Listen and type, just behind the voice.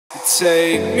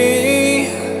Take me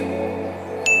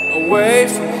away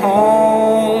from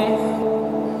home.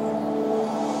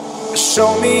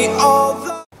 Show me all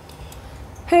the...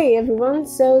 Hey everyone,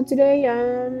 so today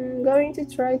I'm going to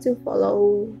try to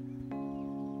follow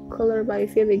Color by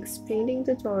Felix painting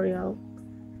tutorial.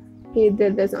 He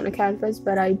did this on a canvas,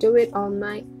 but I do it on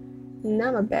my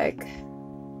Nama bag.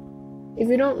 If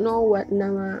you don't know what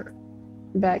Nama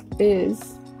bag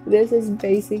is, this is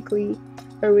basically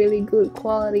a really good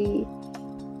quality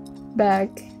bag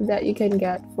that you can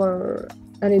get for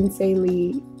an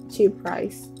insanely cheap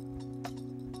price.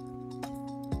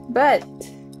 But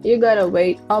you gotta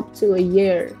wait up to a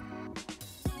year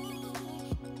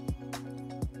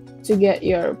to get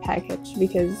your package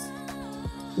because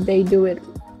they do it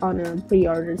on a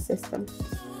pre-order system.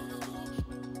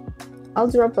 I'll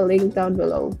drop a link down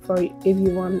below for if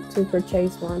you want to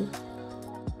purchase one.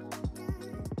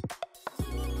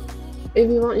 If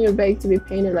you want your bag to be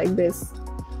painted like this,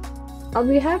 I'll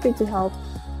be happy to help.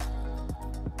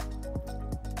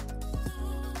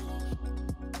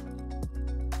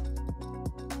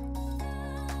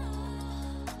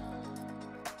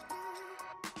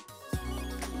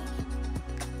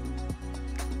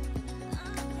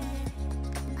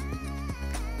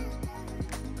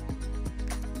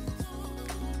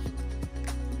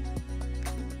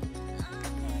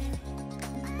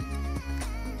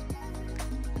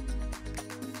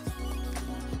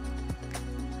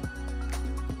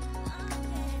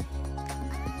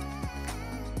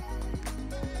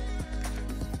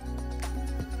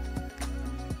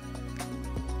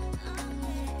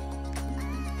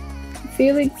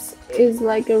 Felix is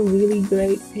like a really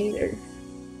great painter,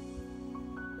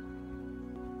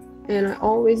 and I've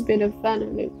always been a fan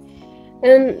of him.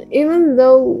 And even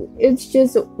though it's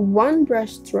just one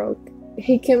brush stroke,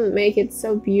 he can make it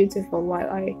so beautiful. While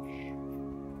I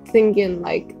thinking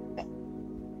like,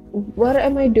 what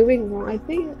am I doing wrong? I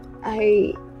think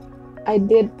I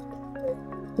did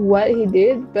what he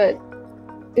did, but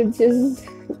it's just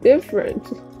different.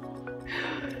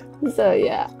 So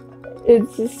yeah.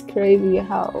 It's just crazy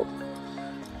how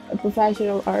a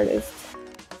professional artist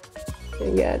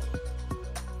can get.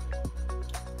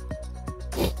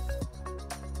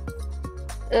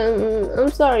 I'm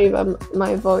sorry if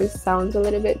my voice sounds a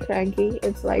little bit cranky.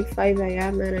 It's like 5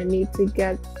 AM and I need to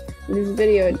get this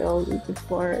video done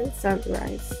before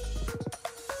sunrise.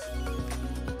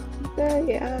 But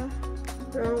yeah,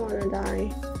 I don't wanna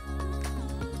die.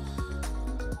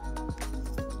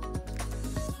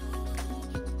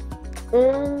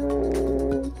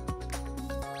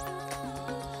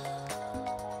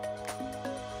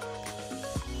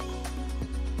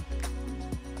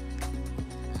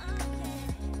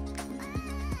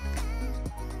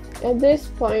 At this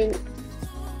point,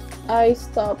 I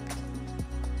stopped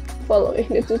following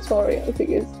the tutorial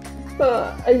because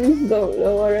I just don't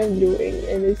know what I'm doing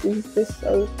and this is just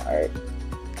so hard.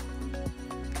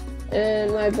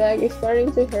 And my back is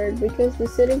starting to hurt because the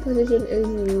sitting position is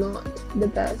not the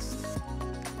best.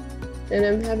 And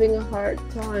I'm having a hard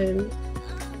time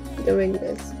doing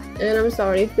this. And I'm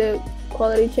sorry if the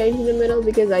quality changed in the middle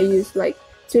because I used like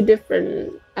 2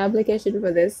 different applications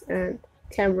for this, and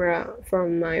camera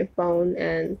from my phone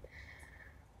and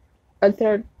a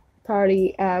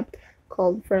third-party app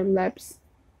called Labs.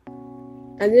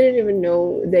 I didn't even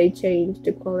know they changed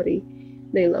the quality.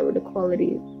 They lowered the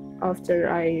quality after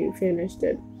I finished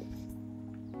it.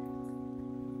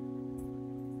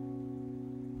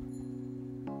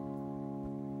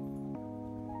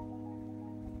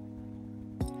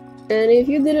 And if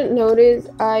you didn't notice,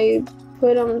 I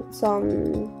put on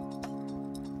some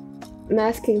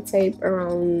masking tape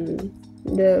around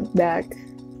the back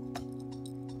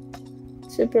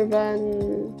to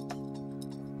prevent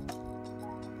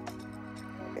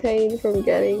paint from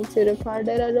getting to the part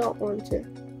that I don't want to.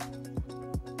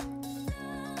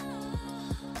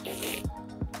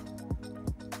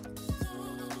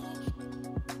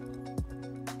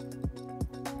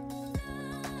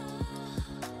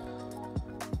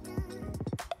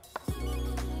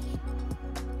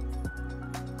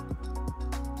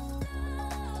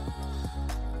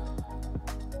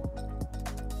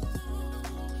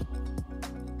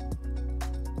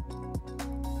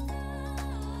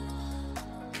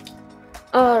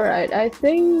 Alright, I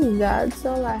think that's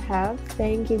all I have.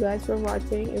 Thank you guys for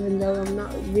watching, even though I'm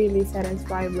not really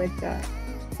satisfied with the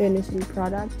finishing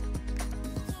product.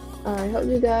 I hope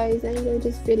you guys enjoyed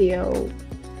this video.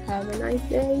 Have a nice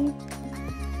day.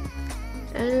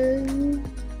 And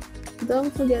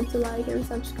don't forget to like and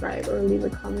subscribe or leave a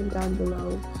comment down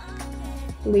below.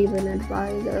 Leave an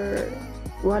advice or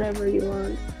whatever you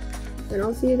want. And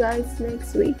I'll see you guys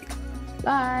next week.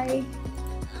 Bye!